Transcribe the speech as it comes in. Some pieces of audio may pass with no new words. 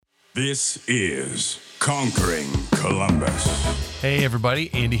This is Conquering Columbus. Hey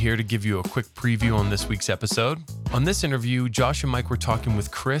everybody, Andy here to give you a quick preview on this week's episode. On this interview, Josh and Mike were talking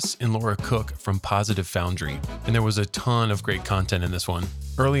with Chris and Laura Cook from Positive Foundry, and there was a ton of great content in this one.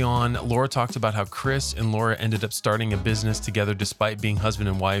 Early on, Laura talked about how Chris and Laura ended up starting a business together despite being husband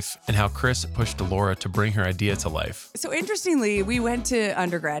and wife, and how Chris pushed Laura to bring her idea to life. So interestingly, we went to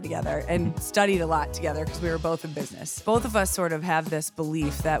undergrad together and studied a lot together because we were both in business. Both of us sort of have this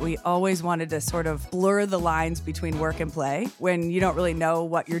belief that we always wanted to sort of blur the lines between work and play. When you don't really know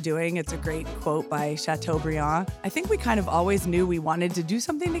what you're doing, it's a great quote by Chateaubriand. I think we kind of always knew we wanted to do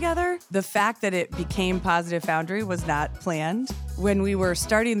something together. The fact that it became Positive Foundry was not planned. When we were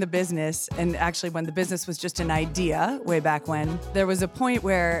starting the business, and actually when the business was just an idea way back when, there was a point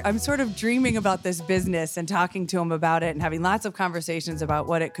where I'm sort of dreaming about this business and talking to him about it and having lots of conversations about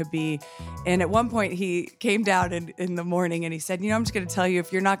what it could be. And at one point he came down in the morning and he said, I'm just going to tell you,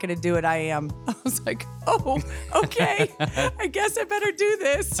 if you're not going to do it, I am. I was like, oh, okay. I guess I better do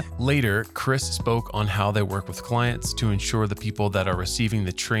this. Later, Chris spoke on how they work with clients to ensure the people that are receiving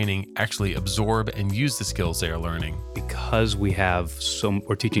the training actually absorb and use the skills they are learning. Because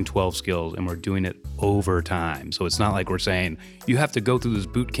we're teaching 12 skills and we're doing it over time. So it's not like we're saying, you have to go through this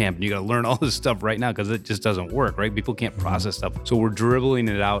boot camp and you got to learn all this stuff right now, because it just doesn't work, right? People can't process stuff. So we're dribbling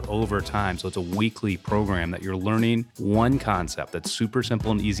it out over time. So it's a weekly program that you're learning one concept that's super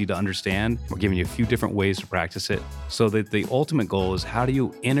simple and easy to understand. We're giving you a few different ways to practice it. So that the ultimate goal is, how do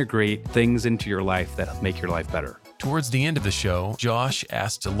you integrate things into your life that make your life better? Towards the end of the show, Josh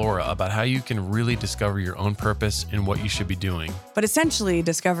asked Laura about how you can really discover your own purpose and what you should be doing. But essentially,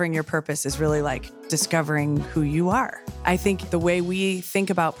 discovering your purpose is really like discovering who you are. I think the way we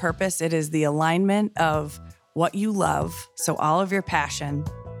think about purpose, it is the alignment of what you love, so all of your passion,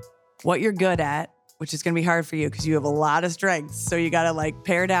 what you're good at, which is going to be hard for you because you have a lot of strengths. So you got to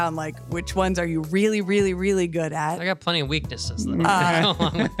pare down, which ones are you really, really, really good at? I got plenty of weaknesses that go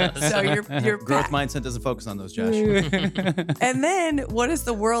along with those. So your growth mindset doesn't focus on those, Josh. And then what does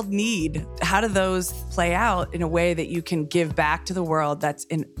the world need? How do those play out in a way that you can give back to the world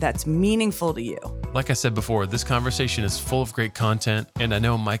that's meaningful to you? Like I said before, this conversation is full of great content, and I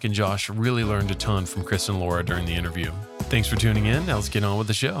know Mike and Josh really learned a ton from Chris and Laura during the interview. Thanks for tuning in. Now let's get on with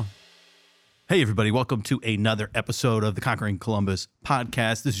the show. Hey, everybody. Welcome to another episode of the Conquering Columbus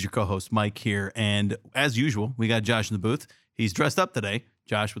podcast. This is your co-host, Mike, here. And as usual, we got Josh in the booth. He's dressed up today.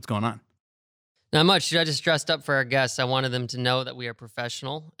 Josh, what's going on? Not much. I just dressed up for our guests. I wanted them to know that we are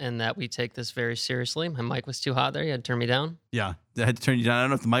professional and that we take this very seriously. My mic was too hot there. You had to turn me down. Yeah, I had to turn you down. I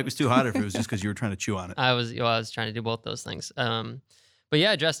don't know if the mic was too hot or if it was just because you were trying to chew on it. I was trying to do both those things. But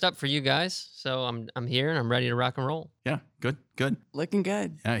yeah, I dressed up for you guys. So I'm here and I'm ready to rock and roll. Yeah, good. Looking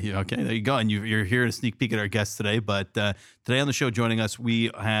good. Yeah, okay, there you go. And you're here to sneak peek at our guests today. But today on the show joining us,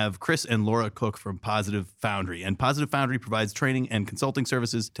 we have Chris and Laura Cook from Positive Foundry. And Positive Foundry provides training and consulting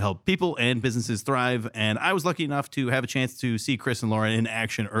services to help people and businesses thrive. And I was lucky enough to have a chance to see Chris and Laura in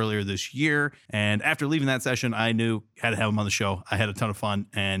action earlier this year. And after leaving that session, I knew I had to have them on the show. I had a ton of fun,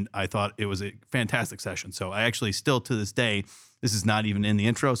 and I thought it was a fantastic session. So I actually still, to this day, this is not even in the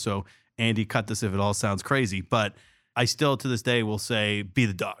intro, so Andy, cut this if it all sounds crazy, but I still, to this day, will say, be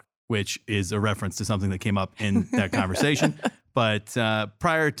the dog, which is a reference to something that came up in that conversation. But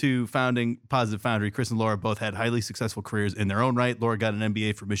prior to founding Positive Foundry, Chris and Laura both had highly successful careers in their own right. Laura got an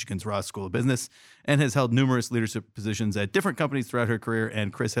MBA from Michigan's Ross School of Business and has held numerous leadership positions at different companies throughout her career.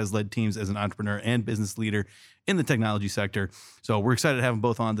 And Chris has led teams as an entrepreneur and business leader in the technology sector. So we're excited to have them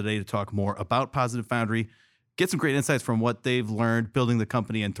both on today to talk more about Positive Foundry, get some great insights from what they've learned building the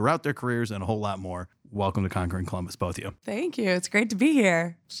company and throughout their careers, and a whole lot more. Welcome to Conquering Columbus, both of you. Thank you. It's great to be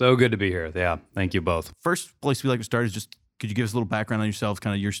here. So good to be here. Yeah, thank you both. First place we like to start is just, could you give us a little background on yourselves,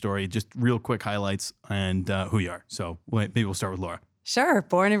 kind of your story, just real quick highlights and who you are. So maybe we'll start with Laura. Sure.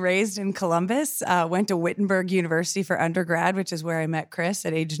 Born and raised in Columbus. Went to Wittenberg University for undergrad, which is where I met Chris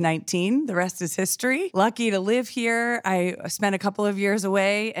at age 19. The rest is history. Lucky to live here. I spent a couple of years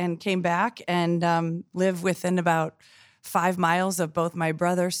away and came back and live within about 5 miles of both my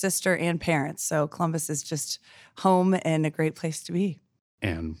brother, sister, and parents. So Columbus is just home and a great place to be.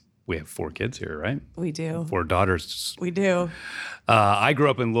 And we have 4 kids here, right? We do. 4 daughters. We do. I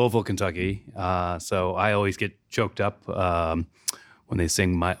grew up in Louisville, Kentucky, so I always get choked up when they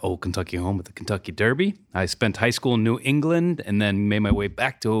sing My Old Kentucky Home at the Kentucky Derby. I spent high school in New England and then made my way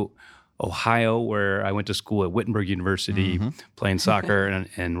back to Ohio, where I went to school at Wittenberg University, playing soccer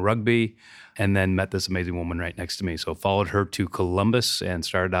and rugby. and then met this amazing woman right next to me. So followed her to Columbus and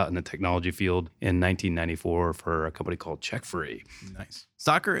started out in the technology field in 1994 for a company called Check Free. Nice.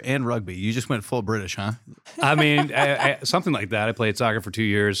 Soccer and rugby. You just went full British, huh? I mean, something like that. I played soccer for 2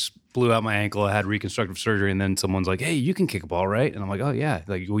 years, blew out my ankle, I had reconstructive surgery, and then someone's like, hey, you can kick a ball, right? And I'm like, oh, yeah.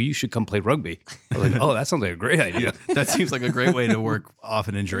 Like, well, you should come play rugby. I was like, oh, that sounds like a great idea. That seems like a great way to work off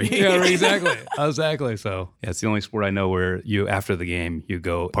an injury. Yeah, exactly. Exactly. So yeah, it's the only sport I know where you, after the game, you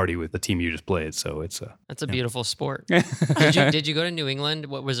go party with the team you just played. So it's That's a beautiful sport. Did you go to New England?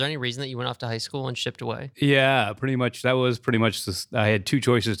 Was there any reason that you went off to high school and shipped away? yeah, pretty much. That was pretty much I had two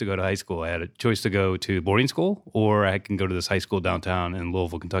choices to go to high school. I had a choice to go to boarding school, or I can go to this high school downtown in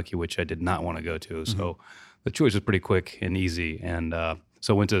Louisville, Kentucky, which I did not want to go to. So the choice was pretty quick and easy. And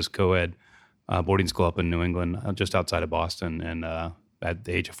so I went to this co-ed boarding school up in New England, just outside of Boston. And at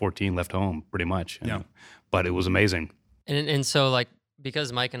the age of 14, left home pretty much. And, but it was amazing. And so like,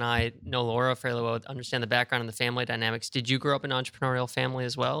 because Mike and I know Laura fairly well, understand the background and the family dynamics, did you grow up in an entrepreneurial family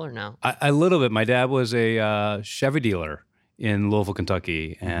as well, or no? A little bit. My dad was a Chevy dealer in Louisville,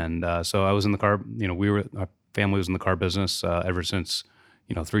 Kentucky. And so I was in the car, our family was in the car business ever since,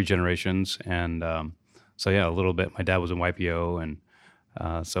 3 generations. And so, yeah, a little bit. My dad was in YPO.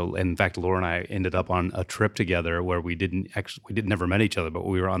 And so in fact, Laura and I ended up on a trip together where we never met each other, but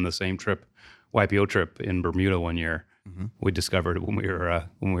we were on the same trip, YPO trip in Bermuda one year. We discovered it when we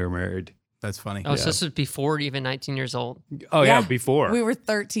were married. That's funny. Oh, so this was before even 19 years old? Oh, yeah, before. We were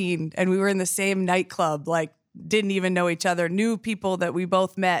 13 and we were in the same nightclub, like didn't even know each other, knew people that we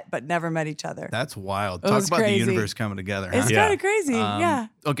both met, but never met each other. That's wild. It Talk was about crazy. the universe coming together. Huh? It's kind of crazy. Yeah.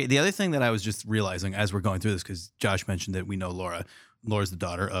 Okay, the other thing that I was just realizing as we're going through this, because Josh mentioned that we know Laura. Laura's the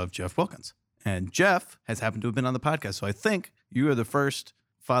daughter of Jeff Wilkins. And Jeff has happened to have been on the podcast. So I think you are the first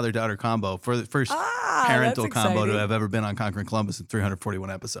father-daughter combo, for the first parental that's combo to exciting. have ever been on Conquering Columbus in 341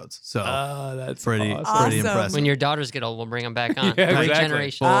 episodes. So That's pretty Awesome. impressive. When your daughters get old, we'll bring them back on. Yeah, Every exactly.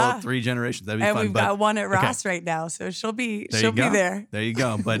 generation. Full 3 generations. That'd be And fun. we've but got one at Ross right now, so she'll be there. There you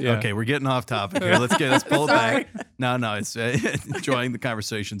go. But Yeah. okay, we're getting off topic here. Let's pull it back. No, it's enjoying the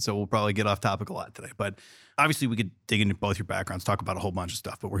conversation. So we'll probably get off topic a lot today. But obviously, we could dig into both your backgrounds, talk about a whole bunch of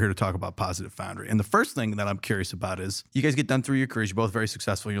stuff. But we're here to talk about Positive Foundry. And the first thing that I'm curious about is you guys get done through your careers. You're both very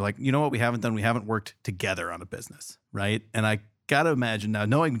successful. You're like, you know what we haven't done? We haven't worked together on a business, right? And I got to imagine now,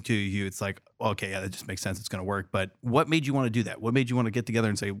 knowing you, it's like, okay, yeah, that just makes sense. It's going to work. But what made you want to do that? What made you want to get together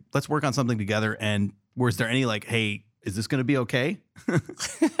and say, let's work on something together? And was there any like, hey, is this going to be okay?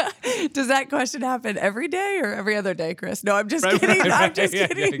 Does that question happen every day or every other day, Chris? No, I'm just kidding. I'm just Yeah,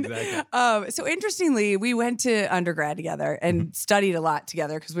 kidding. exactly. So interestingly, we went to undergrad together and studied a lot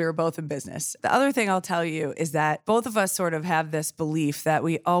together because we were both in business. The other thing I'll tell you is that both of us sort of have this belief that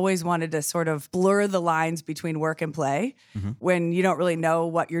we always wanted to sort of blur the lines between work and play when you don't really know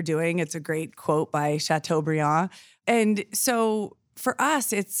what you're doing. It's a great quote by Chateaubriand. And so for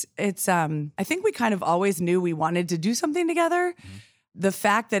us, it's I think we kind of always knew we wanted to do something together. The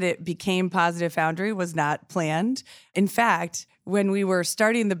fact that it became Positive Foundry was not planned. In fact, when we were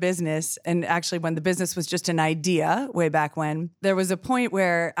starting the business, and actually when the business was just an idea way back when, there was a point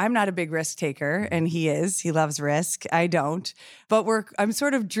where I'm not a big risk taker, and he is. He loves risk. I don't. But I'm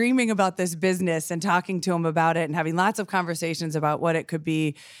sort of dreaming about this business and talking to him about it and having lots of conversations about what it could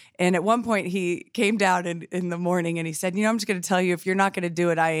be. And at one point, he came down in the morning and he said, I'm just going to tell you, if you're not going to do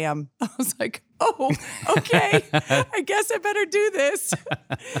it, I am. I was like, oh, okay. I guess I better do this.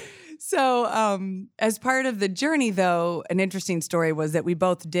 So as part of the journey, though, an interesting story was that we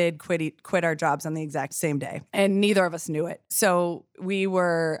both did quit our jobs on the exact same day, and neither of us knew it. So we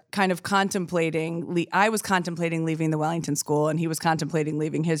were kind of contemplating, I was contemplating leaving the Wellington School, and he was contemplating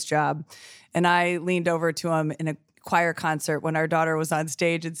leaving his job. And I leaned over to him in a choir concert when our daughter was on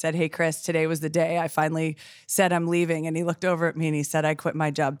stage and said, hey, Chris, today was the day I finally said I'm leaving. And he looked over at me and he said, I quit my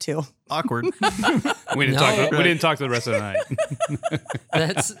job too. Awkward. We didn't talk to the rest of the night.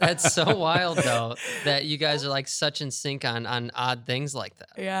 That's so wild though, that you guys are like such in sync on odd things like that.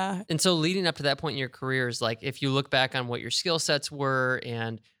 Yeah. And so leading up to that point in your careers, like if you look back on what your skill sets were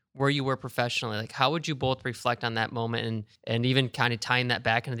and where you were professionally, like how would you both reflect on that moment and even kind of tying that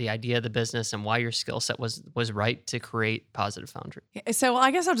back into the idea of the business and why your skill set was right to create Positive Foundry? So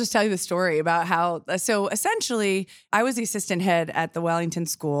I guess I'll just tell you the story about how, so essentially I was the assistant head at the Wellington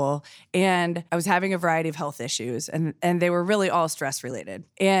School, and I was having a variety of health issues, and they were really all stress related.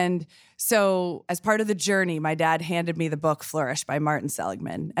 And so as part of the journey, my dad handed me the book Flourish by Martin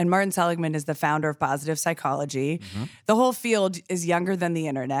Seligman. And Martin Seligman is the founder of positive psychology. The whole field is younger than the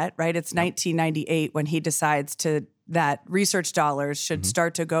internet, right? It's 1998 when he decides to that research dollars should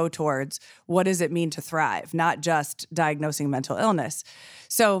start to go towards what does it mean to thrive, not just diagnosing mental illness.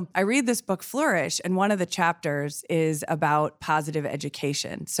 So I read this book, Flourish, and one of the chapters is about positive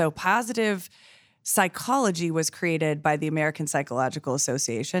education. So positive psychology was created by the American Psychological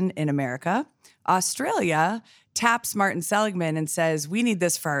Association in America. Australia taps Martin Seligman and says, we need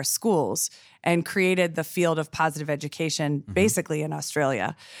this for our schools, and created the field of positive education basically in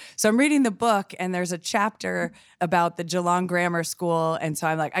Australia. So I'm reading the book, and there's a chapter about the Geelong Grammar School. And so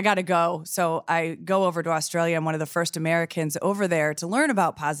I'm like, I got to go. So I go over to Australia. I'm one of the first Americans over there to learn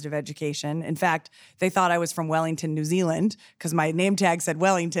about positive education. In fact, they thought I was from Wellington, New Zealand, because my name tag said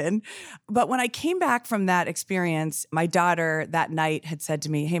Wellington. But when I came back from that experience, my daughter that night had said to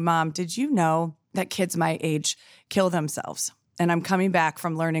me, hey, Mom, did you know that kids my age kill themselves? And I'm coming back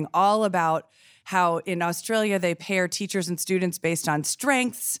from learning all about how in Australia they pair teachers and students based on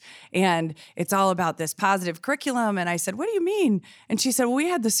strengths, and it's all about this positive curriculum. And I said, what do you mean? And she said, well, we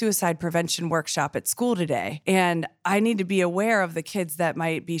had the suicide prevention workshop at school today, and I need to be aware of the kids that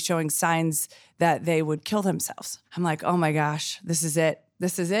might be showing signs that they would kill themselves. I'm like, oh my gosh, this is it.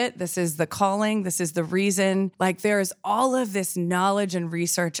 This is it. This is the calling. This is the reason. Like, there's all of this knowledge and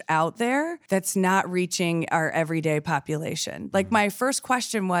research out there that's not reaching our everyday population. Like, my first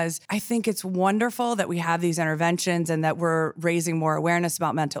question was, I think it's wonderful that we have these interventions and that we're raising more awareness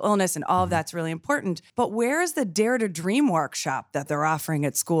about mental illness, and all of that's really important. But where is the Dare to Dream workshop that they're offering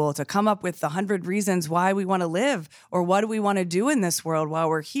at school to come up with the 100 reasons why we want to live, or what do we want to do in this world while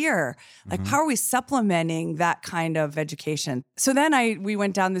we're here? Like, how are we supplementing that kind of education? So then we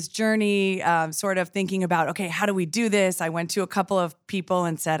went down this journey, sort of thinking about, okay, how do we do this? I went to a couple of people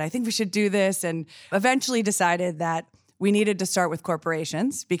and said, I think we should do this, and eventually decided that we needed to start with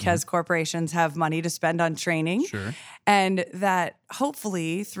corporations because corporations have money to spend on training. Sure. And that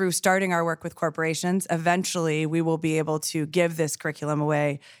hopefully through starting our work with corporations, eventually we will be able to give this curriculum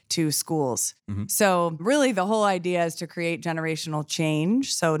away to schools. So really the whole idea is to create generational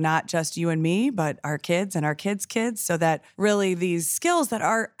change. So not just you and me, but our kids and our kids' kids, so that really these skills that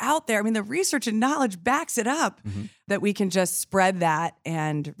are out there, I mean, the research and knowledge backs it up, that we can just spread that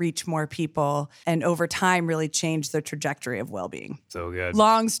and reach more people, and over time really change the trajectory of well-being. So good.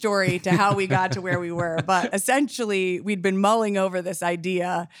 Long story to how we got to where we were, but essentially we'd been mulling over this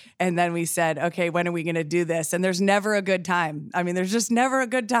idea, and then we said, okay, when are we going to do this? And there's never a good time. I mean, there's just never a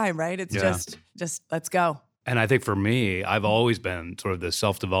good time, right? It's just let's go. And I think for me, I've always been sort of this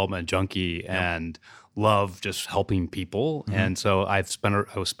self-development junkie and love just helping people. And so I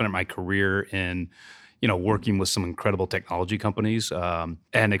was spending my career in, working with some incredible technology companies,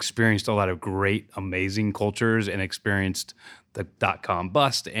 and experienced a lot of great, amazing cultures, and experienced the .com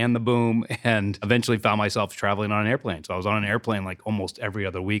bust and the boom, and eventually found myself traveling on an airplane. So I was on an airplane like almost every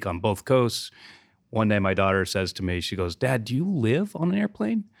other week on both coasts. One day my daughter says to me, she goes, Dad, do you live on an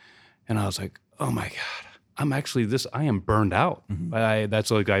airplane? And I was like, oh my God, I am burned out. I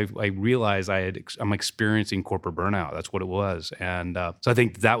realized I'm experiencing corporate burnout. That's what it was. And so I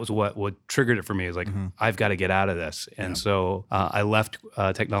think that was what triggered it for me, is like, I've got to get out of this. And so I left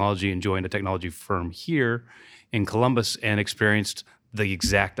technology and joined a technology firm here in Columbus and experienced the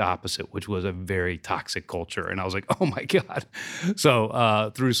exact opposite, which was a very toxic culture. And I was like, oh my God.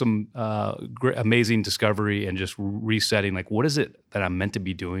 So through some great, amazing discovery and just resetting, like, what is it that I'm meant to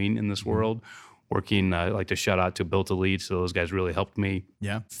be doing in this world? Working, I like to shout out to Built to Lead. So those guys really helped me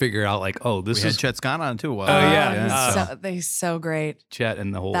figure out, like, oh, this is Chet Scott on too. They're so great. Chet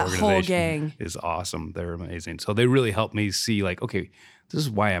and the whole That organization whole gang is awesome. They're amazing. So they really helped me see, like, okay, this is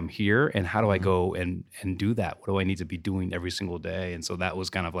why I'm here, and how do I go and do that? What do I need to be doing every single day? And so that was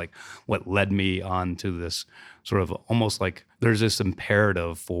kind of like what led me on to this sort of almost like there's this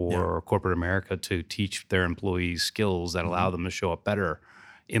imperative for corporate America to teach their employees skills that allow them to show up better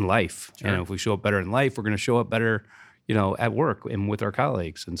in life. Sure. And if we show up better in life, we're going to show up better, at work and with our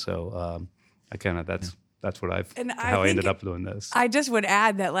colleagues. And so that's what how I ended up doing this. I just would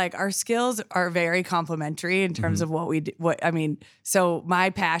add that, like, our skills are very complementary in terms of what we do. So my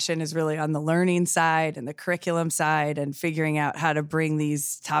passion is really on the learning side and the curriculum side and figuring out how to bring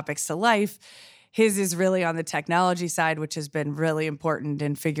these topics to life. His is really on the technology side, which has been really important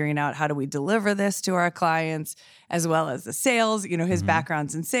in figuring out how do we deliver this to our clients, as well as the sales. His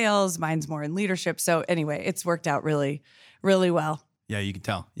background's in sales, mine's more in leadership. So anyway, it's worked out really, really well. Yeah, you can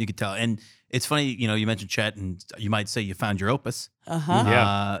tell. And it's funny, you mentioned Chet, and you might say you found your opus,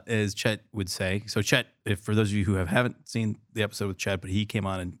 as Chet would say. So Chet, for those of you who haven't seen the episode with Chet, but he came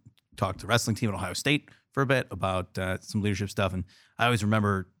on and talked to the wrestling team at Ohio State for a bit about some leadership stuff. And I always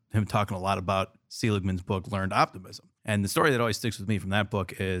remember him talking a lot about Seligman's book, Learned Optimism. And the story that always sticks with me from that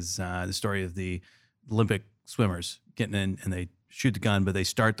book is the story of the Olympic swimmers getting in and they shoot the gun, but they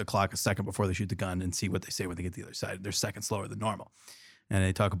start the clock a second before they shoot the gun and see what they say when they get to the other side. They're a second slower than normal. And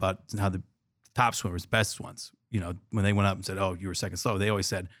they talk about how the top swimmers, the best ones, when they went up and said, "Oh, you were a second slow," they always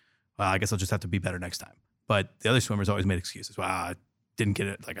said, "Well, I guess I'll just have to be better next time." But the other swimmers always made excuses. "Well, I didn't get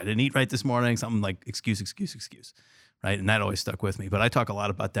it. Like I didn't eat right this morning." Something like excuse. Right. And that always stuck with me. But I talk a lot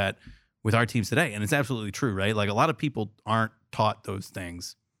about that with our teams today. And it's absolutely true, right? Like a lot of people aren't taught those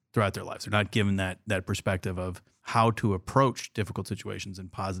things throughout their lives. They're not given that perspective of how to approach difficult situations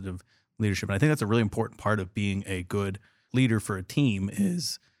and positive leadership. And I think that's a really important part of being a good leader for a team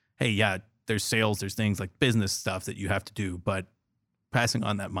is, hey, yeah, there's sales, there's things like business stuff that you have to do, but passing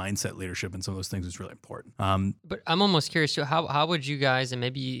on that mindset leadership and some of those things is really important. But I'm almost curious too, how would you guys, and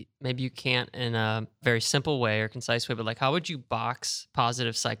maybe you can't in a very simple way or concise way, but like how would you box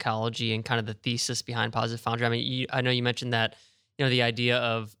positive psychology and kind of the thesis behind Positive Foundry? I mean, I know you mentioned that, the idea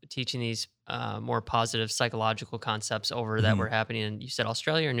of teaching these more positive psychological concepts over that were happening in, you said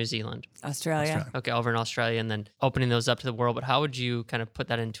Australia or New Zealand? Australia. Okay, over in Australia, and then opening those up to the world. But how would you kind of put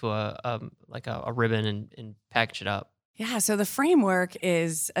that into a ribbon and package it up? Yeah, so the framework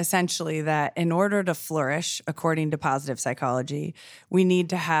is essentially that in order to flourish, according to positive psychology, we need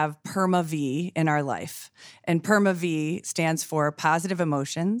to have PERMA V in our life. And PERMA V stands for positive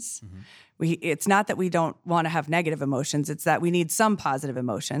emotions. It's not that we don't want to have negative emotions. It's that we need some positive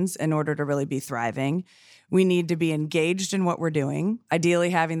emotions in order to really be thriving. We need to be engaged in what we're doing, ideally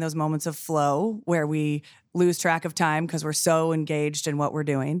having those moments of flow where we lose track of time because we're so engaged in what we're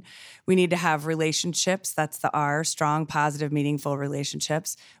doing. We need to have relationships. That's the R, strong, positive, meaningful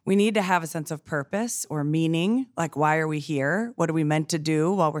relationships. We need to have a sense of purpose or meaning, like why are we here? What are we meant to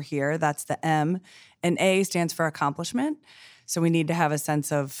do while we're here? That's the M. And A stands for accomplishment. So we need to have a sense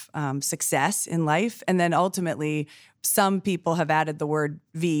of success in life. And then ultimately, some people have added the word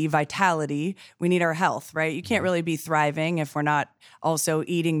V, vitality. We need our health, right? You can't really be thriving if we're not also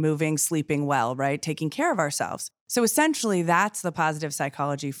eating, moving, sleeping well, right? Taking care of ourselves. So essentially, that's the positive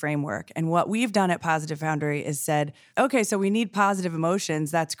psychology framework. And what we've done at Positive Foundry is said, okay, so we need positive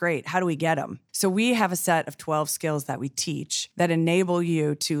emotions. That's great. How do we get them? So we have a set of 12 skills that we teach that enable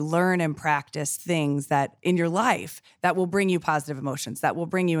you to learn and practice things that in your life that will bring you positive emotions, that will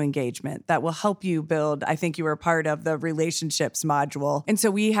bring you engagement, that will help you build. I think you were part of the relationships module. And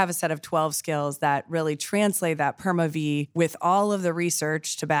so we have a set of 12 skills that really translate that PERMA V with all of the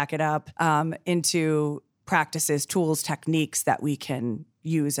research to back it up into practices, tools, techniques that we can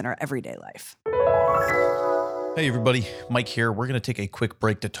use in our everyday life. Hey everybody, Mike here. We're going to take a quick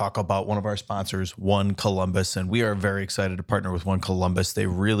break to talk about one of our sponsors, One Columbus, and we are very excited to partner with One Columbus. They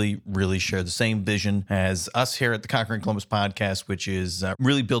really share the same vision as us here at the Conquering Columbus podcast, which is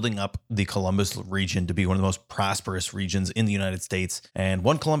really building up the Columbus region to be one of the most prosperous regions in the United States. And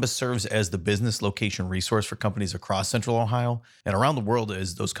One Columbus serves as the business location resource for companies across Central Ohio and around the world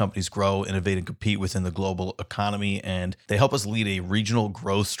as those companies grow, innovate, and compete within the global economy. And they help us lead a regional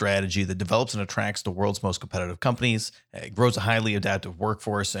growth strategy that develops and attracts the world's most competitive companies, grows a highly adaptive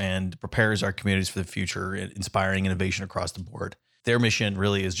workforce, and prepares our communities for the future, inspiring innovation across the board. Their mission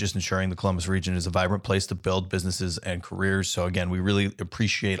really is just ensuring the Columbus region is a vibrant place to build businesses and careers. So again, we really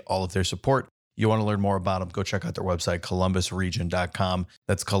appreciate all of their support. You want to learn more about them, go check out their website, columbusregion.com.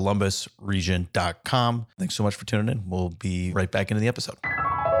 That's columbusregion.com. Thanks so much for tuning in. We'll be right back into the episode.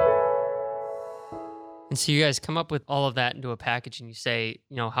 And so you guys come up with all of that into a package and you say,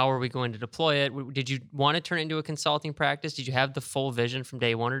 how are we going to deploy it? Did you want to turn it into a consulting practice? Did you have the full vision from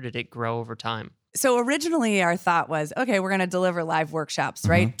day one, or did it grow over time? So originally our thought was, okay, we're going to deliver live workshops,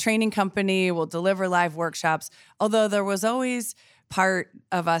 right? Training company will deliver live workshops. Although there was always part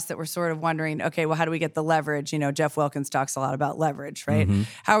of us that were sort of wondering, okay, well, how do we get the leverage? Jeff Wilkins talks a lot about leverage, right?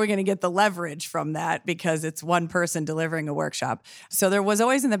 How are we going to get the leverage from that? Because it's one person delivering a workshop. So there was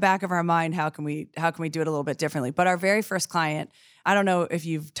always in the back of our mind, how can we do it a little bit differently? But our very first client, I don't know if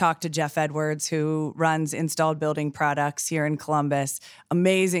you've talked to Jeff Edwards, who runs Installed Building Products here in Columbus,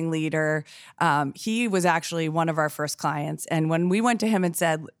 amazing leader. He was actually one of our first clients. And when we went to him and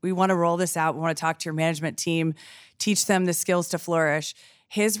said, we want to roll this out, we want to talk to your management team, teach them the skills to flourish,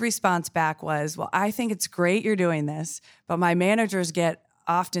 his response back was, well, I think it's great you're doing this, but my managers get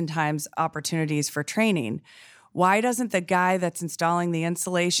oftentimes opportunities for training. Why doesn't the guy that's installing the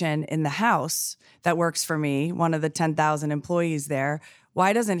insulation in the house that works for me, one of the 10,000 employees there,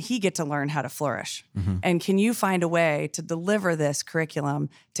 why doesn't he get to learn how to flourish? And can you find a way to deliver this curriculum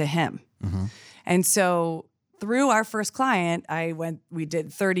to him? And so through our first client, we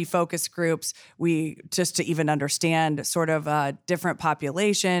did 30 focus groups. Just to even understand sort of a different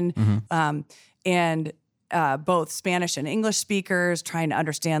population. And both Spanish and English speakers, trying to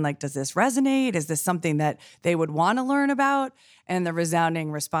understand, like, does this resonate? Is this something that they would want to learn about? And the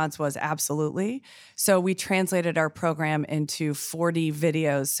resounding response was absolutely. So we translated our program into 40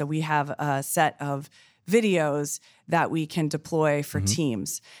 videos. So we have a set of videos that we can deploy for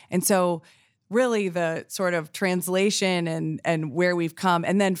teams. And so really the sort of translation and where we've come.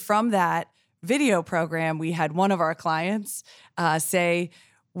 And then from that video program, we had one of our clients say,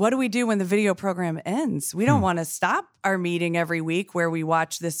 what do we do when the video program ends? We don't want to stop our meeting every week where we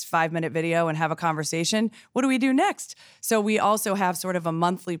watch this 5-minute video and have a conversation. What do we do next? So we also have sort of a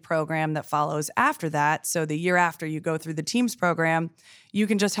monthly program that follows after that. So the year after you go through the Teams program, you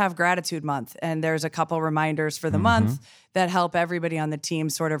can just have gratitude month. And there's a couple reminders for the month that help everybody on the team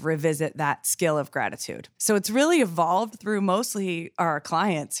sort of revisit that skill of gratitude. So it's really evolved through mostly our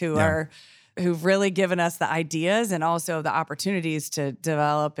clients who've really given us the ideas and also the opportunities to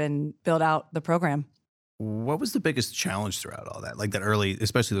develop and build out the program. What was the biggest challenge throughout all that? Like that early,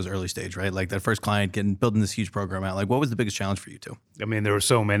 especially those early stage, right? Like that first client building this huge program out. Like what was the biggest challenge for you two? I mean, there were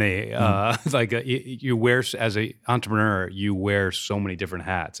so many. You wear, as an entrepreneur, you wear so many different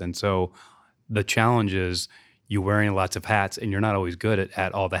hats. And so the challenge is you're wearing lots of hats and you're not always good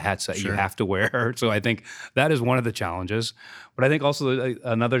at all the hats that you have to wear. So I think that is one of the challenges. But I think also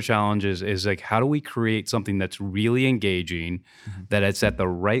another challenge is like, how do we create something that's really engaging, that it's at the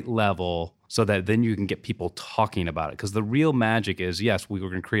right level so that then you can get people talking about it? Because the real magic is, yes, we were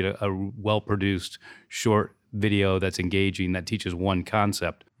going to create a well-produced short video that's engaging, that teaches one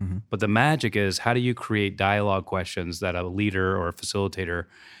concept. But the magic is, how do you create dialogue questions that a leader or a facilitator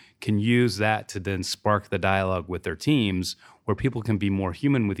can use that to then spark the dialogue with their teams, where people can be more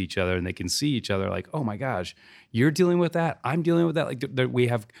human with each other and they can see each other like, oh my gosh, you're dealing with that, I'm dealing with that. Like we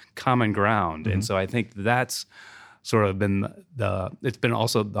have common ground. And so I think that's sort of been it's been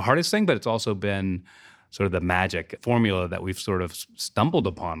also the hardest thing, but it's also been sort of the magic formula that we've sort of stumbled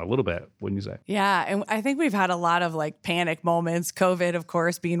upon a little bit, wouldn't you say? Yeah. And I think we've had a lot of like panic moments, COVID, of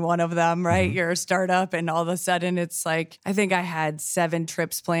course, being one of them, right? You're a startup and all of a sudden it's like, I think I had 7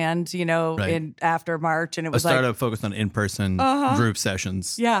 trips planned, in after March. And it was a startup focused on in-person group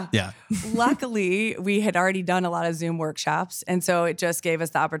sessions. Yeah. Yeah. Luckily, we had already done a lot of Zoom workshops. And so it just gave us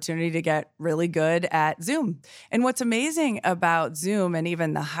the opportunity to get really good at Zoom. And what's amazing about Zoom and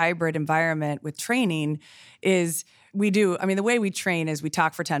even the hybrid environment with training is the way we train is we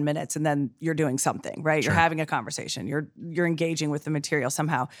talk for 10 minutes and then you're doing something, right? You're having a conversation. You're engaging with the material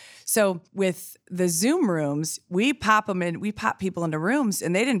somehow. So with the Zoom rooms, we pop people into rooms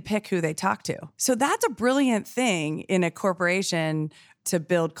and they didn't pick who they talk to. So that's a brilliant thing in a corporation to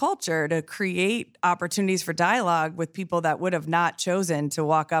build culture, to create opportunities for dialogue with people that would have not chosen to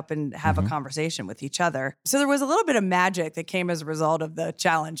walk up and have a conversation with each other. So there was a little bit of magic that came as a result of the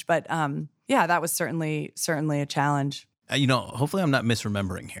challenge, but yeah, that was certainly a challenge. Hopefully I'm not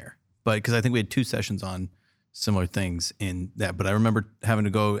misremembering here, but because I think we had 2 sessions on similar things in that, but I remember having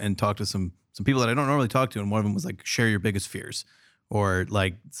to go and talk to some people that I don't normally talk to, and one of them was like, share your biggest fears, or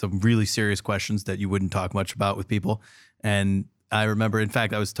like some really serious questions that you wouldn't talk much about with people. And I remember, in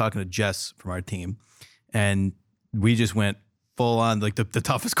fact, I was talking to Jess from our team, and we just went full on like the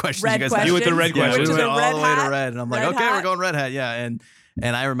toughest questions. Red you guys questions. You went the red questions. We went all the way hat? to red, and I'm like, Red okay, hat? we're going red hat, yeah.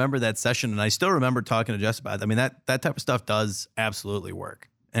 And I remember that session, and I still remember talking to Jess about it. I mean, that type of stuff does absolutely work,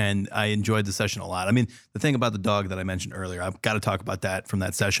 and I enjoyed the session a lot. I mean, the thing about the dog that I mentioned earlier, I've got to talk about that from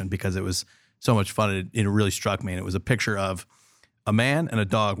that session because it was so much fun. It really struck me, and it was a picture of a man and a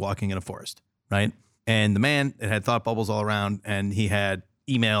dog walking in a forest, right? And the man, it had thought bubbles all around, and he had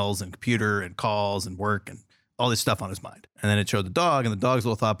emails and computer and calls and work and all this stuff on his mind. And then it showed the dog, and the dog's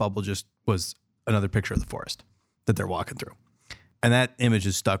little thought bubble just was another picture of the forest that they're walking through. And that image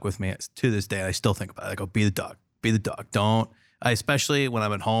is stuck with me to this day. I still think about it. I go, be the dog, be the dog. Especially when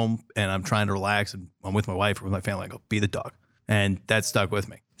I'm at home and I'm trying to relax and I'm with my wife or with my family, I go, be the dog. And that stuck with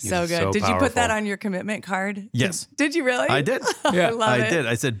me. So good. so Did you put that powerful. on your commitment card? Yes. Did you really? I did. I love I it. did.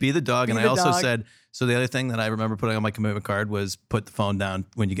 I said, be the dog. Be And I the also dog. said, so the other thing that I remember putting on my commitment card was put the phone down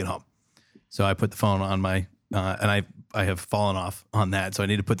when you get home. So I put the phone on my, and I have fallen off on that. So I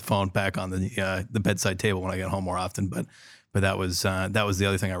need to put the phone back on the bedside table when I get home more often. But that was the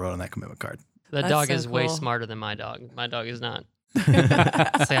other thing I wrote on that commitment card. The That's dog so is way cool. smarter than my dog. My dog is not.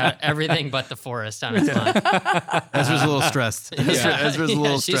 So everything but the forest on its mind. Ezra's a little stressed. Ezra's a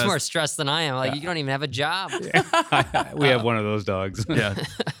little She's stressed. more stressed than I am. Like, you don't even have a job. We have one of those dogs. Yeah.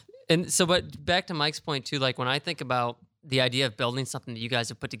 And so, but back to Mike's point too, like when I think about the idea of building something that you guys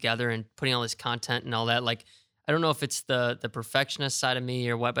have put together and putting all this content and all that, like, I don't know if it's the perfectionist side of me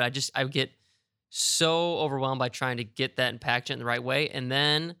or what, but I get so overwhelmed by trying to get that and package it in the right way. And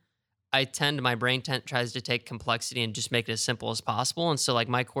then my brain tries to take complexity and just make it as simple as possible. And so like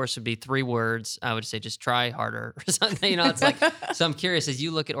my course would be 3 words. I would say just try harder or something, it's like, so I'm curious, as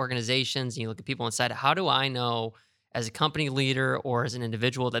you look at organizations and you look at people inside, how do I know as a company leader or as an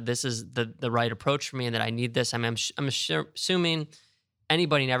individual that this is the right approach for me and that I need this? I'm assuming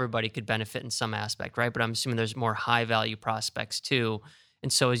anybody and everybody could benefit in some aspect, right? But I'm assuming there's more high value prospects too.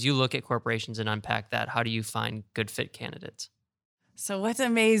 And so as you look at corporations and unpack that, how do you find good fit candidates? So what's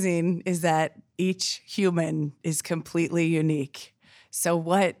amazing is that each human is completely unique. So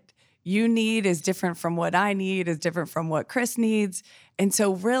what you need is different from what I need, is different from what Chris needs. And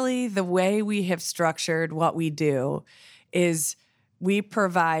so really the way we have structured what we do is we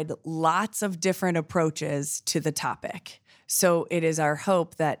provide lots of different approaches to the topic. So it is our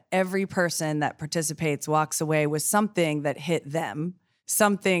hope that every person that participates walks away with something that hit them,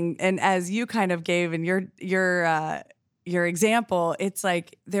 something. And as you kind of gave in your example, it's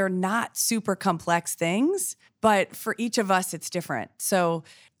like they're not super complex things, but for each of us, it's different. So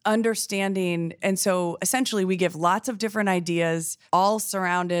understanding, and so essentially we give lots of different ideas, all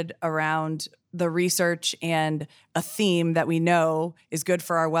surrounded around the research and a theme that we know is good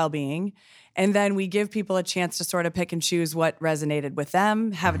for our well-being. And then we give people a chance to sort of pick and choose what resonated with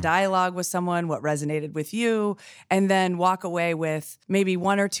them, have a dialogue with someone, what resonated with you, and then walk away with maybe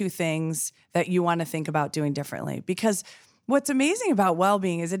 1 or 2 things that you want to think about doing differently. Because what's amazing about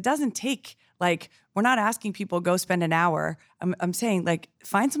well-being is it doesn't take, like, we're not asking people go spend an hour. I'm saying, like,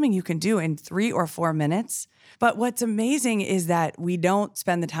 find something you can do in 3 or 4 minutes. But what's amazing is that we don't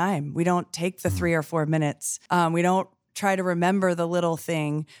spend the time. We don't take the 3 or 4 minutes. We don't try to remember the little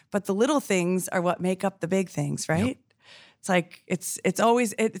thing, but the little things are what make up the big things, right? Yep. It's like,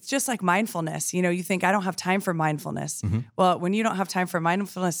 it's just like mindfulness. You think I don't have time for mindfulness. Mm-hmm. Well, when you don't have time for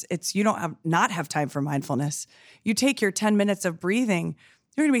mindfulness, you don't not have time for mindfulness. You take your 10 minutes of breathing,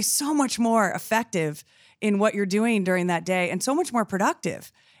 you're going to be so much more effective in what you're doing during that day and so much more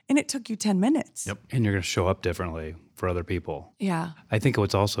productive. And it took you 10 minutes. Yep. And you're going to show up differently for other people. Yeah. I think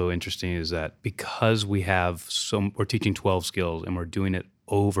what's also interesting is that because we're teaching 12 skills and we're doing it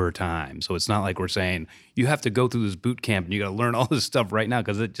over time. So it's not like we're saying you have to go through this boot camp and you got to learn all this stuff right now,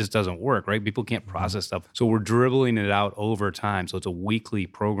 because it just doesn't work, right? People can't process stuff. So we're dribbling it out over time. So it's a weekly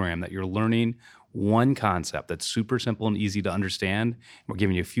program that you're learning one concept that's super simple and easy to understand. We're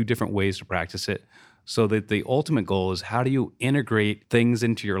giving you a few different ways to practice it. So that the ultimate goal is, how do you integrate things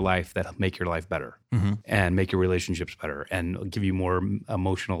into your life that make your life better and make your relationships better and give you more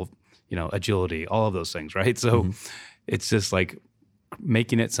emotional, agility, all of those things, right? So it's just like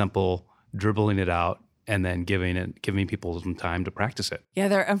making it simple, dribbling it out, and then giving people some time to practice it.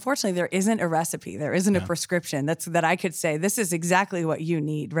 Yeah, unfortunately, there isn't a recipe. There isn't a prescription that I could say, this is exactly what you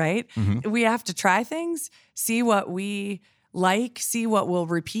need, right? Mm-hmm. We have to try things, see what we see what we'll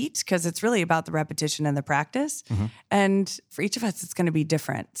repeat, because it's really about the repetition and the practice. Mm-hmm. And for each of us, it's going to be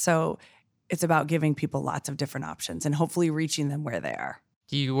different. So it's about giving people lots of different options and hopefully reaching them where they are.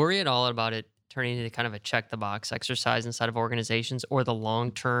 Do you worry at all about it turning into kind of a check-the-box exercise inside of organizations, or the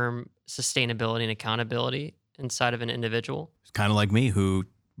long-term sustainability and accountability inside of an individual? It's kind of like me, who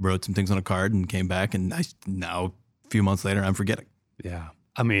wrote some things on a card and came back, and now a few months later, I'm forgetting. Yeah.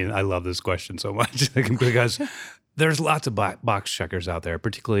 I mean, I love this question so much because there's lots of box checkers out there,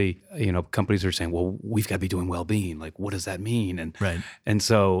 particularly, companies are saying, well, we've got to be doing well-being. Like, what does that mean? And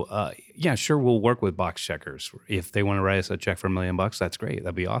so, sure, we'll work with box checkers. If they want to write us a check for $1 million, that's great.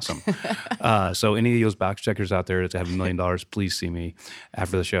 That'd be awesome. So any of those box checkers out there that have $1 million, please see me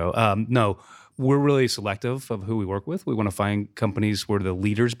after the show. No, we're really selective of who we work with. We want to find companies where the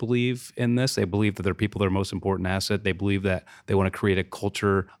leaders believe in this. They believe that their people are their most important asset. They believe that they want to create a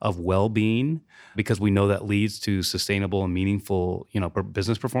culture of well-being, because we know that leads to sustainable and meaningful,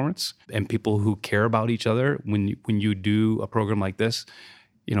 business performance. And people who care about each other, when you do a program like this,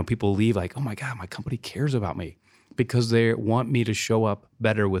 people leave like, oh my God, my company cares about me, because they want me to show up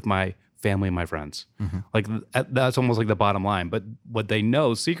better with my family and my friends. Mm-hmm. Like, that's almost like the bottom line. But what they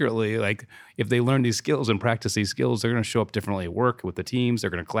know secretly, like, if they learn these skills and practice these skills, they're going to show up differently at work with the teams.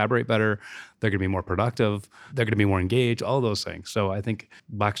 They're going to collaborate better. They're going to be more productive. They're going to be more engaged, all those things. So I think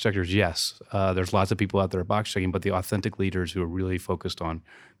box checkers, yes, there's lots of people out there box checking, but the authentic leaders who are really focused on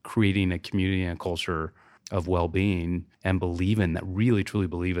creating a community and a culture of well-being and really truly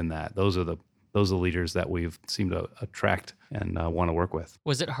believe in that, those are the leaders that we've seemed to attract and want to work with.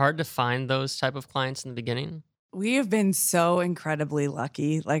 Was it hard to find those type of clients in the beginning? We have been so incredibly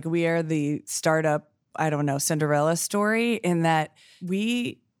lucky. Like, we are the startup, Cinderella story, in that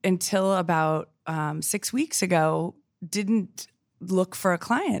we, until about 6 weeks ago, didn't look for a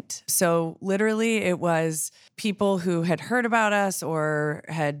client. So literally it was people who had heard about us or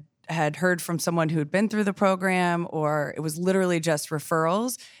had had heard from someone who'd been through the program, or it was literally just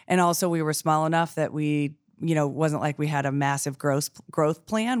referrals. And also we were small enough that we, wasn't like we had a massive growth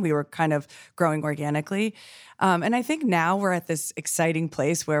plan. We were kind of growing organically. And I think now we're at this exciting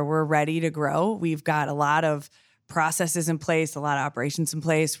place where we're ready to grow. We've got a lot of processes in place, a lot of operations in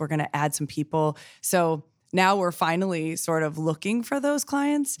place. We're going to add some people. So now we're finally sort of looking for those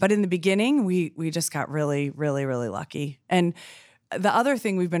clients. But in the beginning, we just got really, really, really lucky. And the other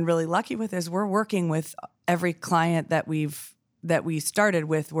thing we've been really lucky with is we're working with every client that we started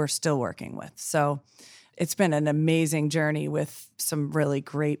with, we're still working with. So it's been an amazing journey with some really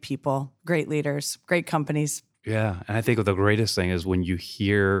great people, great leaders, great companies. Yeah. And I think the greatest thing is when you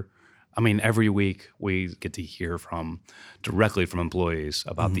hear, every week we get to hear directly from employees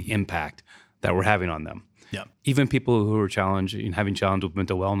about the impact that we're having on them. Yeah. Even people who are having challenge with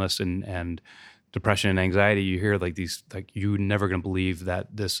mental wellness and depression and anxiety, you hear you're never going to believe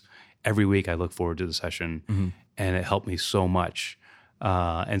that this, every week I look forward to the session and it helped me so much.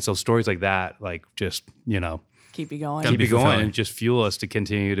 And so stories like that, keep you going. keep you going and just fuel us to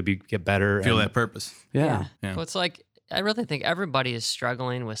continue to get better. Feel that purpose. Yeah. So it's like, I really think everybody is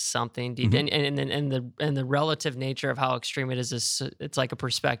struggling with something deep, and the relative nature of how extreme it is it's like a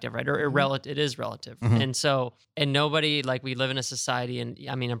perspective, right? Or it is relative, and so nobody, like, we live in a society, and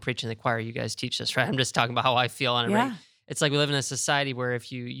I'm preaching to the choir. You guys teach this, right? I'm just talking about how I feel on it. Right? It's like we live in a society where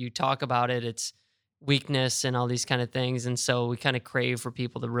if you talk about it, it's weakness and all these kind of things, and so we kind of crave for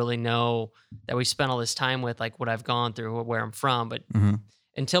people to really know that we spent all this time with, like, what I've gone through or where I'm from, but.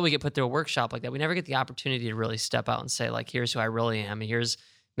 Until we get put through a workshop like that, we never get the opportunity to really step out and say, like, here's who I really am. And here's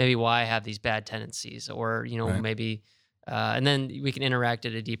maybe why I have these bad tendencies, or, maybe, and then we can interact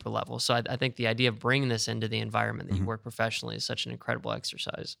at a deeper level. So I think the idea of bringing this into the environment that you work professionally is such an incredible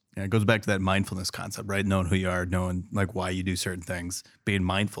exercise. Yeah, it goes back to that mindfulness concept, right? Knowing who you are, knowing like why you do certain things, being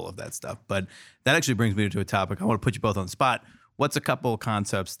mindful of that stuff. But that actually brings me to a topic. I want to put you both on the spot. What's a couple of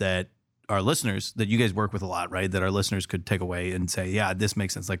concepts that our listeners, that you guys work with a lot, right, that our listeners could take away and say, yeah, this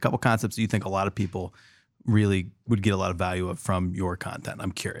makes sense? Like a couple concepts that you think a lot of people really would get a lot of value from your content.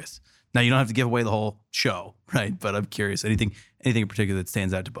 I'm curious. Now, you don't have to give away the whole show, right? But I'm curious. Anything in particular that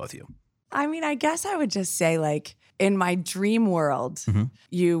stands out to both of you? I guess I would just say, like, in my dream world,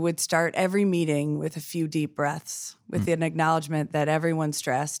 you would start every meeting with a few deep breaths, with an acknowledgement that everyone's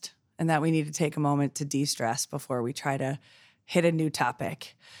stressed and that we need to take a moment to de-stress before we try to hit a new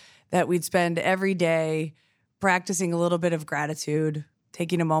topic. That we'd spend every day practicing a little bit of gratitude,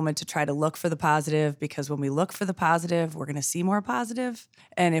 taking a moment to try to look for the positive, because when we look for the positive, we're going to see more positive.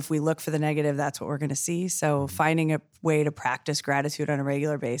 And if we look for the negative, that's what we're going to see. So finding a way to practice gratitude on a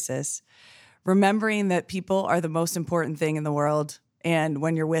regular basis, remembering that people are the most important thing in the world. And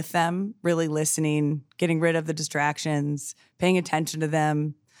when you're with them, really listening, getting rid of the distractions, paying attention to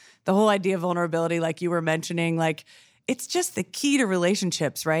them. The whole idea of vulnerability, like you were mentioning, like, it's just the key to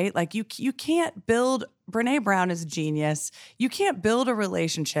relationships, right? Like you can't build, Brene Brown is a genius. You can't build a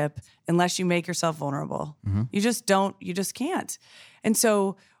relationship unless you make yourself vulnerable. You just can't. And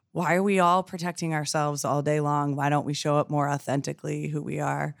so why are we all protecting ourselves all day long? Why don't we show up more authentically who we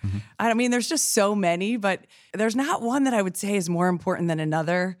are? There's just so many, but there's not one that I would say is more important than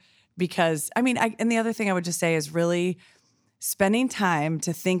another, because and the other thing I would just say is really spending time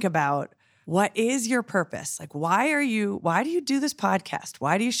to think about, what is your purpose? Like, why do you do this podcast?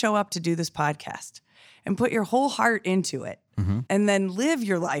 Why do you show up to do this podcast? And put your whole heart into it. And then live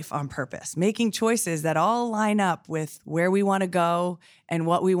your life on purpose, making choices that all line up with where we want to go and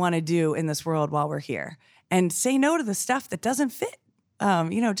what we want to do in this world while we're here. And say no to the stuff that doesn't fit.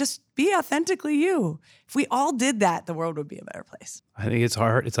 Just be authentically you. If we all did that, the world would be a better place. I think it's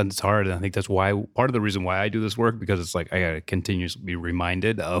hard. It's hard. And I think that's why, part of the reason why I do this work, because it's like I got to continuously be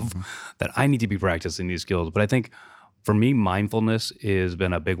reminded of that I need to be practicing these skills. But I think for me, mindfulness has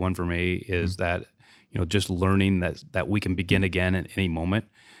been a big one for me, is that, just learning that we can begin again at any moment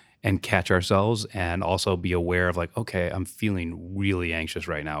and catch ourselves, and also be aware of, like, okay, I'm feeling really anxious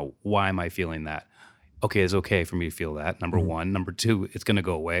right now. Why am I feeling that? Okay, it's okay for me to feel that, number one. Number two, it's going to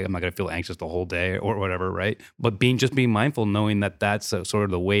go away. I'm not going to feel anxious the whole day or whatever, right? But being mindful, knowing that that's sort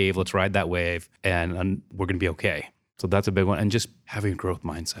of the wave. Let's ride that wave, and we're going to be okay. So that's a big one. And just having a growth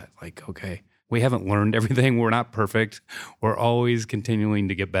mindset. Like, okay, we haven't learned everything. We're not perfect. We're always continuing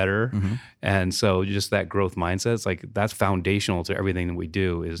to get better. And so just that growth mindset, it's like that's foundational to everything that we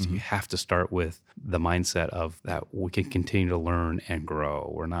do, is you have to start with the mindset of that we can continue to learn and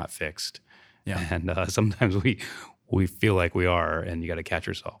grow. We're not fixed. Yeah. And sometimes we feel like we are, and you got to catch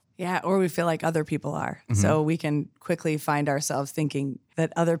yourself. Yeah, or we feel like other people are. So we can quickly find ourselves thinking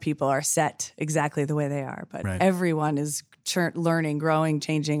that other people are set exactly the way they are. But everyone is learning, growing,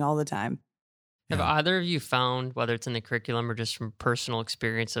 changing all the time. Have Yeah. either of you found, whether it's in the curriculum or just from personal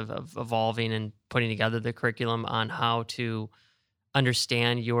experience of evolving and putting together the curriculum, on how to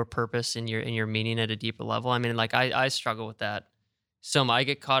understand your purpose and your meaning at a deeper level? I mean, like I struggle with that. So I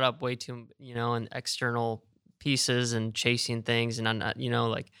get caught up way too, in external pieces and chasing things, and I'm not,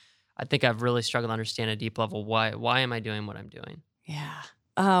 like I think I've really struggled to understand at a deep level why am I doing what I'm doing? Yeah.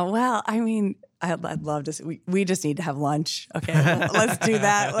 Well, I mean, I'd love to. We just need to have lunch. Okay, let's do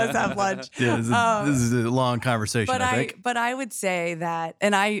that. Let's have lunch. Yeah, this is a long conversation, But I think. I would say that,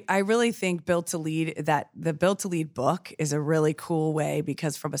 and I really think Built to Lead, that the Built to Lead book is a really cool way,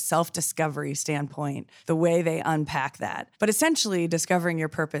 because from a self-discovery standpoint, the way they unpack that. But essentially, discovering your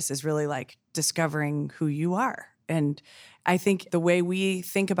purpose is really like discovering who you are. And I think the way we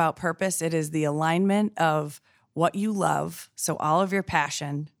think about purpose, it is the alignment of what you love, so all of your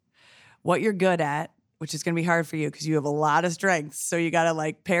passion, what you're good at, which is going to be hard for you because you have a lot of strengths. So you got to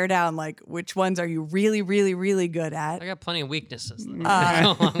like pare down, like which ones are you really, really, really good at. I got plenty of weaknesses. that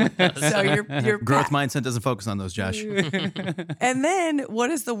go along with that. So your Growth mindset doesn't focus on those, Josh. And then what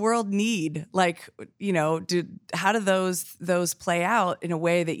does the world need? Like, how do those play out in a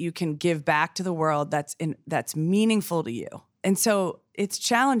way that you can give back to the world that's meaningful to you? And so it's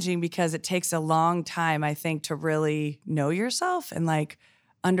challenging because it takes a long time, I think, to really know yourself and like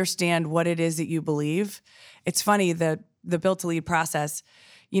understand what it is that you believe. It's funny, the Built to Lead process,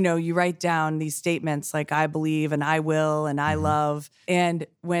 you write down these statements like I believe and I will and I love. And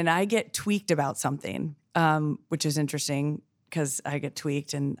when I get tweaked about something, which is interesting because I get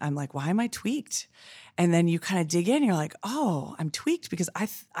tweaked and I'm like, why am I tweaked? And then you kind of dig in and you're like, oh, I'm tweaked because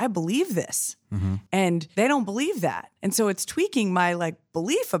I believe this. And they don't believe that. And so it's tweaking my like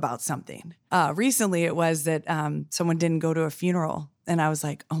belief about something. Recently it was that someone didn't go to a funeral. And I was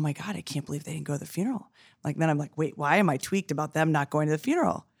like, oh my God, I can't believe they didn't go to the funeral. Then I'm like, wait, why am I tweaked about them not going to the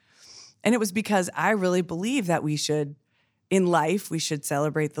funeral? And it was because I really believe that in life, we should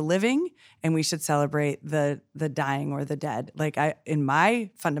celebrate the living and we should celebrate the dying or the dead. Like in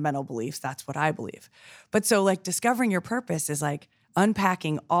my fundamental beliefs, that's what I believe. But so like discovering your purpose is like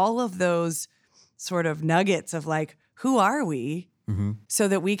unpacking all of those sort of nuggets of like, who are we? So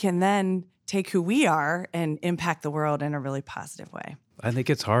that we can then take who we are and impact the world in a really positive way. I think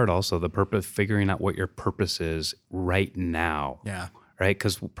it's hard also, the purpose, figuring out what your purpose is right now. Yeah. Right?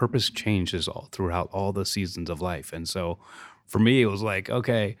 Because purpose changes throughout all the seasons of life. And so for me, it was like,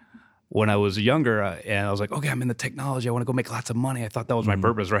 okay, when I was younger and I was like, okay, I'm in the technology. I want to go make lots of money. I thought that was my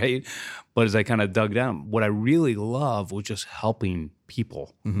purpose, right? But as I kind of dug down, what I really love was just helping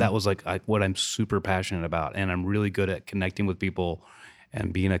people. That was like what I'm super passionate about. And I'm really good at connecting with people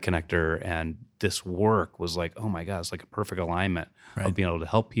and being a connector. And this work was like, oh my God, it's like a perfect alignment of being able to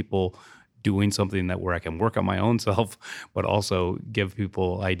help people, doing something where I can work on my own self, but also give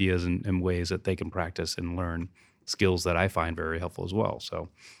people ideas and ways that they can practice and learn skills that I find very helpful as well. So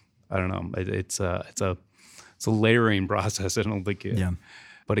I don't know. It's a layering process. I don't think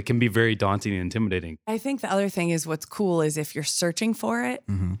but it can be very daunting and intimidating. I think the other thing is what's cool is if you're searching for it,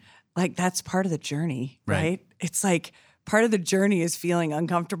 like that's part of the journey, right? It's like part of the journey is feeling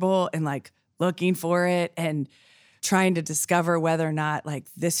uncomfortable and like looking for it and trying to discover whether or not like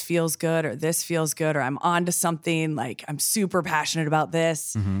this feels good or I'm onto something, like I'm super passionate about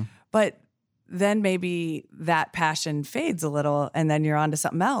this. But then maybe that passion fades a little and then you're onto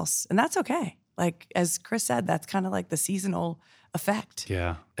something else. And that's okay. Like as Chris said, that's kind of like the seasonal effect.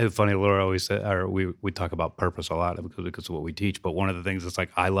 Yeah. It's funny, Laura always said, or we talk about purpose a lot because of what we teach. But one of the things is like,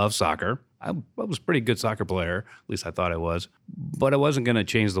 I love soccer. I was a pretty good soccer player. At least I thought I was. But I wasn't going to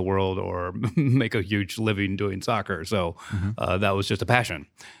change the world or make a huge living doing soccer. So that was just a passion.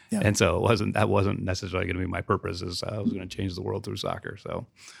 Yeah. And so that wasn't necessarily going to be my purpose, is I was going to change the world through soccer. So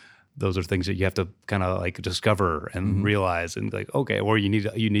those are things that you have to kind of like discover and realize, and like, okay, or you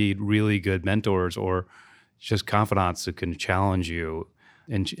need really good mentors or just confidants who can challenge you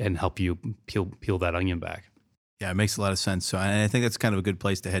and help you peel that onion back. Yeah, it makes a lot of sense. So I think that's kind of a good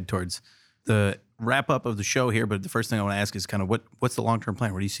place to head towards the wrap up of the show here. But the first thing I want to ask is kind of what's the long-term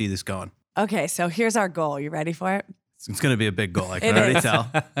plan? Where do you see this going? Okay, so here's our goal. You ready for it? It's going to be a big goal. I can already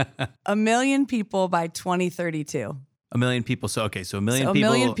tell. 1 million people by 2032. 1 million people. So, okay. So 1 million so people.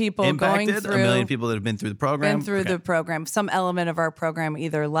 1 million people impacted, going through. 1 million people that have been through the program. Been through the program. Some element of our program,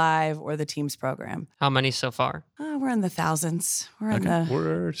 either live or the Teams program. How many so far? We're in the thousands.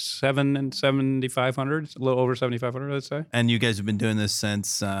 We're 7,500, a little over 7,500, I'd say. And you guys have been doing this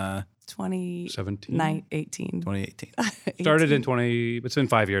since 2018. 2018. Started in it's been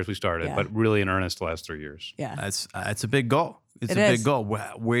 5 years we started, but really in earnest the last 3 years. Yeah. That's a big goal. It's a big goal.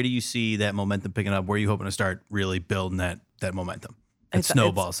 Where do you see that momentum picking up? Where are you hoping to start really building that that momentum. It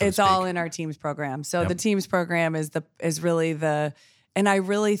snowballs. It's all in our teams program. So the teams program is really the, and I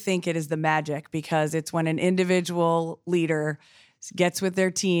really think it is the magic, because it's when an individual leader gets with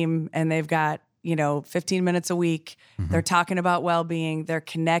their team and they've got 15 minutes a week. They're talking about well-being. They're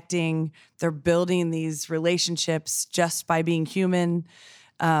connecting. They're building these relationships just by being human.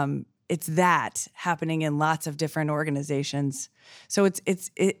 It's that happening in lots of different organizations. So it's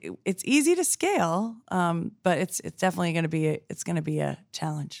easy to scale, but it's definitely going to be a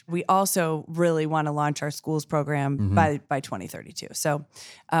challenge. We also really want to launch our schools program by 2032. So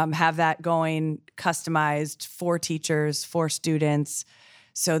have that going, customized for teachers, for students,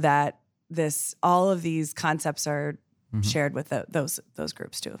 so that all of these concepts are shared with those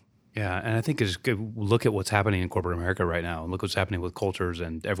groups too. Yeah, and I think it's good. Look at what's happening in corporate America right now, and look what's happening with cultures,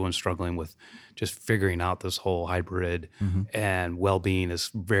 and everyone's struggling with just figuring out this whole hybrid, and well-being is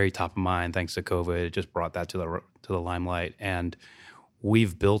very top of mind thanks to COVID. It just brought that to the limelight, and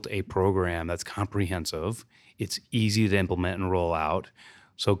we've built a program that's comprehensive. It's easy to implement and roll out.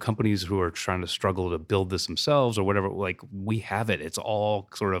 So companies who are trying to struggle to build this themselves or whatever, like, we have it. It's all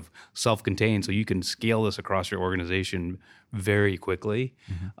sort of self-contained, so you can scale this across your organization very quickly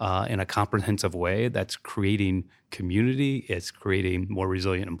in a comprehensive way that's creating community. It's creating more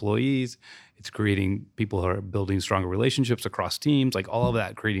resilient employees. It's creating people who are building stronger relationships across teams, like all of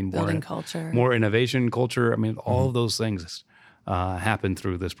that, creating culture, more innovation culture. I mean, all of those things happen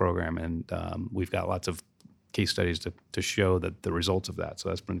through this program, and we've got lots of case studies to show that the results of that. So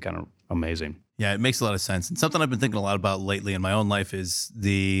that's been kind of amazing. Yeah, it makes a lot of sense. And something I've been thinking a lot about lately in my own life is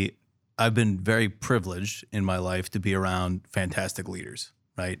I've been very privileged in my life to be around fantastic leaders,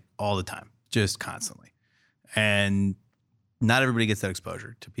 right? All the time, just constantly. And not everybody gets that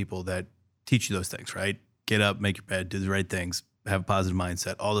exposure to people that teach you those things, right? Get up, make your bed, do the right things, have a positive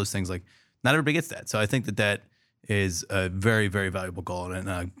mindset, all those things. Like, not everybody gets that. So I think that is a very, very valuable goal. And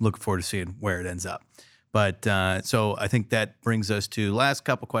I look forward to seeing where it ends up. But so I think that brings us to last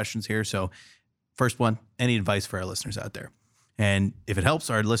couple questions here. So first one, any advice for our listeners out there? And if it helps,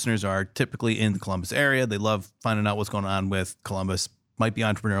 our listeners are typically in the Columbus area. They love finding out what's going on with Columbus, might be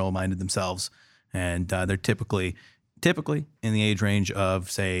entrepreneurial minded themselves. And they're typically in the age range of,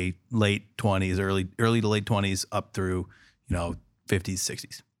 say, late 20s, early to late 20s up through, 50s,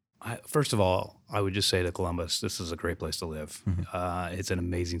 60s. First of all, I would just say to Columbus, this is a great place to live. It's an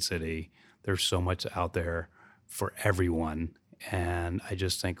amazing city. There's so much out there for everyone. And I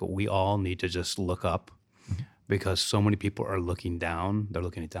just think we all need to just look up, because so many people are looking down. They're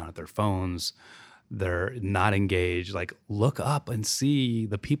looking down at their phones. They're not engaged. Like, look up and see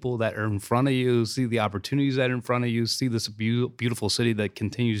the people that are in front of you, see the opportunities that are in front of you, see this beautiful city that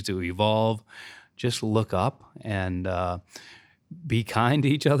continues to evolve. Just look up and be kind to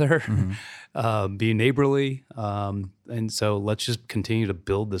each other, be neighborly. And so let's just continue to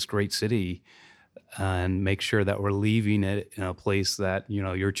build this great city and make sure that we're leaving it in a place that,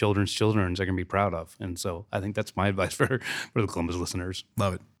 your children's children are going to be proud of. And so I think that's my advice for the Columbus listeners.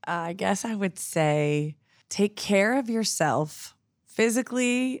 Love it. I guess I would say take care of yourself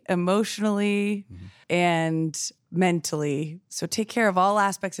physically, emotionally, and mentally. So take care of all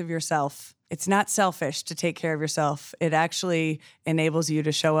aspects of yourself. It's not selfish to take care of yourself. It actually enables you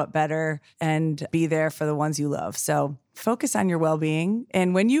to show up better and be there for the ones you love. So focus on your well-being.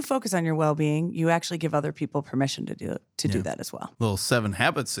 And when you focus on your well-being, you actually give other people permission to do that as well. Little 7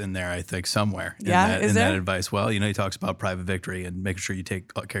 habits in there, I think, somewhere in is there? that advice. Well, he talks about private victory and making sure you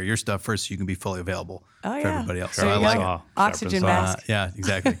take care of your stuff first so you can be fully available for everybody else. There So I you like go. it. Oxygen mask. Yeah,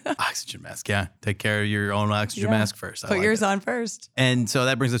 exactly. Oxygen mask. Yeah. Take care of your own oxygen mask first. I Put like yours it. on first. And so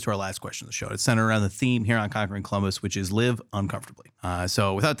that brings us to our last question of the show. It's centered around the theme here on Conquering Columbus, which is live uncomfortably.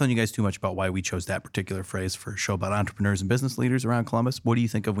 So without telling you guys too much about why we chose that particular phrase for a show about entrepreneurs and business leaders around Columbus, what do you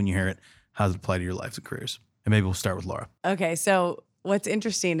think of when you hear it? How does it apply to your lives and careers? And maybe we'll start with Laura. Okay, so what's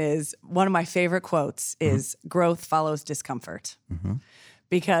interesting is one of my favorite quotes is growth follows discomfort.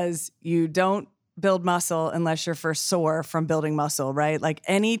 Because you don't build muscle unless you're first sore from building muscle, right? Like,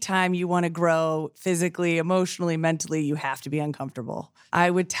 anytime you want to grow physically, emotionally, mentally, you have to be uncomfortable.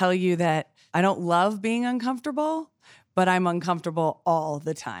 I would tell you that I don't love being uncomfortable, but I'm uncomfortable all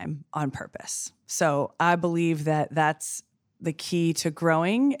the time on purpose. So I believe that that's the key to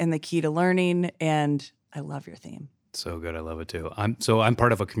growing and the key to learning. And I love your theme. So good. I love it too. I'm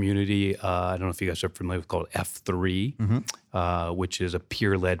part of a community. I don't know if you guys are familiar with, called F3, which is a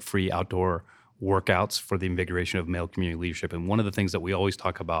peer-led free outdoor workouts for the invigoration of male community leadership. And one of the things that we always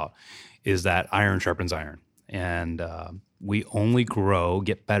talk about is that iron sharpens iron. And we only grow,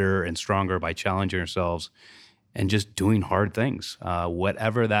 get better and stronger by challenging ourselves and just doing hard things,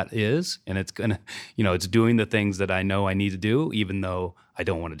 whatever that is. And it's going to, it's doing the things that I know I need to do, even though I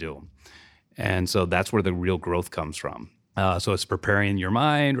don't want to do them. And so that's where the real growth comes from. So it's preparing your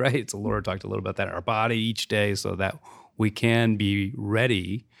mind, right? So Laura talked a little about that, our body each day, so that we can be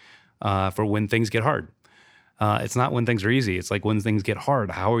ready for when things get hard. It's not when things are easy. It's like when things get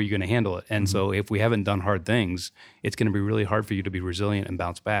hard, how are you going to handle it? And so if we haven't done hard things, it's going to be really hard for you to be resilient and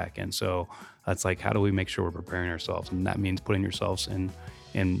bounce back. And so it's like, how do we make sure we're preparing ourselves? And that means putting yourselves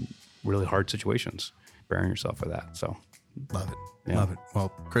in really hard situations, preparing yourself for that. So Love it. Yeah. Love it. Well,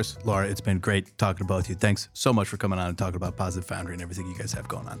 Chris, Laura, it's been great talking to both of you. Thanks so much for coming on and talking about Positive Foundry and everything you guys have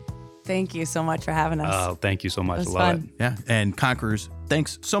going on. Thank you so much for having us. Thank you so much. It was Love fun. it. Yeah. And Conquerors,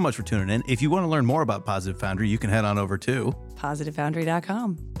 thanks so much for tuning in. If you want to learn more about Positive Foundry, you can head on over to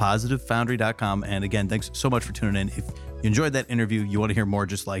PositiveFoundry.com. PositiveFoundry.com. And again, thanks so much for tuning in. If you enjoyed that interview, you want to hear more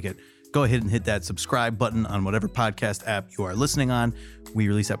just like it, go ahead and hit that subscribe button on whatever podcast app you are listening on. We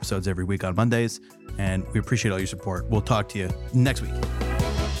release episodes every week on Mondays, and we appreciate all your support. We'll talk to you next week.